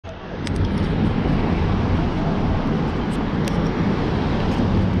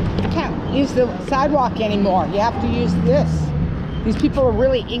use the sidewalk anymore. You have to use this. These people are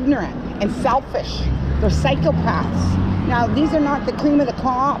really ignorant and selfish. They're psychopaths. Now, these are not the cream of the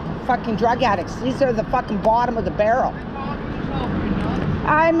crop fucking drug addicts. These are the fucking bottom of the barrel.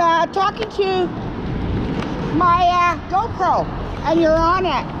 I'm talking to my GoPro, and you're on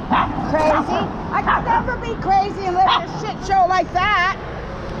it. Crazy. I could never be crazy and live in a shit show like that.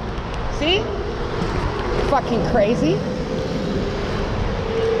 See? Fucking crazy.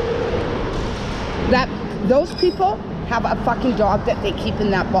 Those people have a fucking dog that they keep in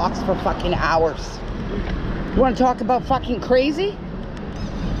that box for fucking hours. You want to talk about fucking crazy?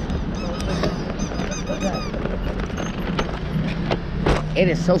 It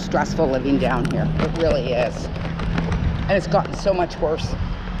is so stressful living down here. It really is. And it's gotten so much worse.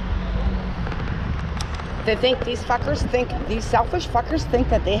 They think these selfish fuckers think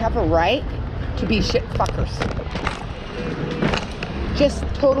that they have a right to be shit fuckers. Just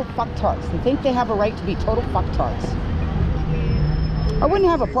total fucktards. They think they have a right to be total fucktards. I wouldn't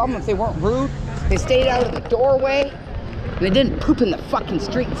have a problem if they weren't rude. They stayed out of the doorway. And they didn't poop in the fucking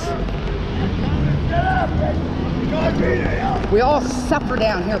streets. We all suffer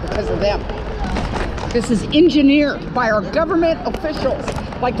down here because of them. This is engineered by our government officials,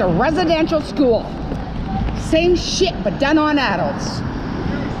 like the residential school. Same shit, but done on adults.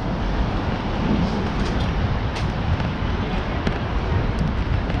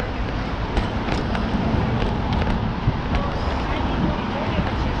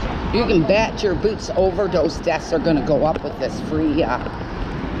 You can bet your Boots overdose deaths are going to go up with this free,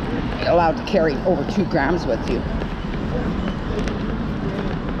 allowed to carry over 2 grams with you.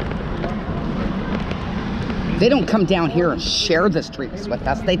 They don't come down here and share the streets with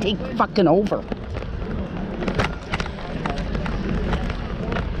us. They take fucking over.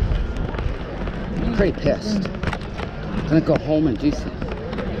 I'm pretty pissed. I'm gonna go home and do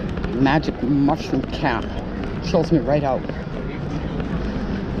some magic mushroom camp. Shows me right out.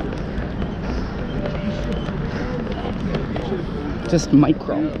 Just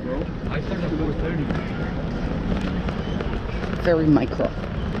micro. Very micro.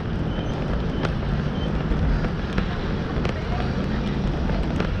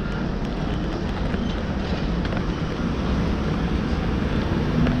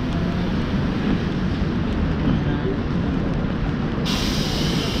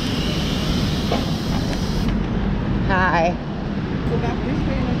 Hi.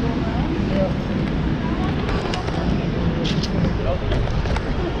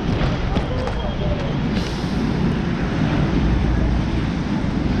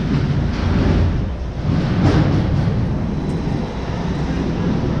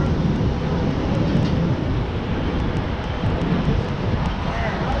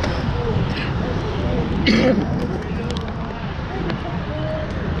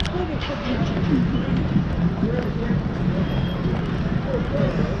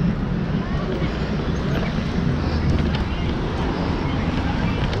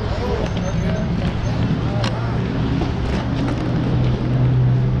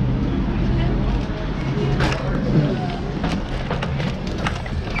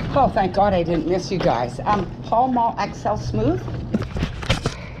 Oh, thank God I didn't miss you guys. Paul Mall XL Smooth.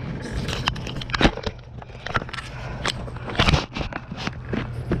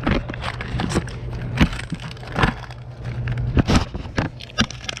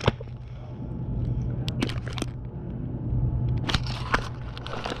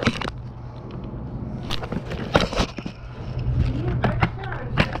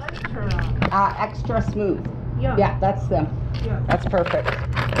 Extra smooth. Yeah, that's them. Yeah. That's perfect.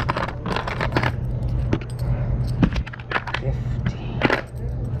 15.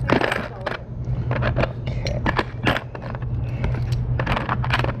 Okay.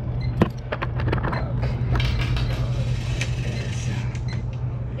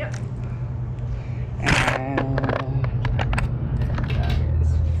 Yep. And that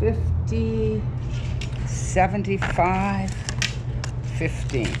is 50, 75,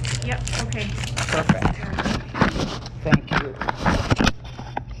 15. Yep, okay. Perfect. Thank you.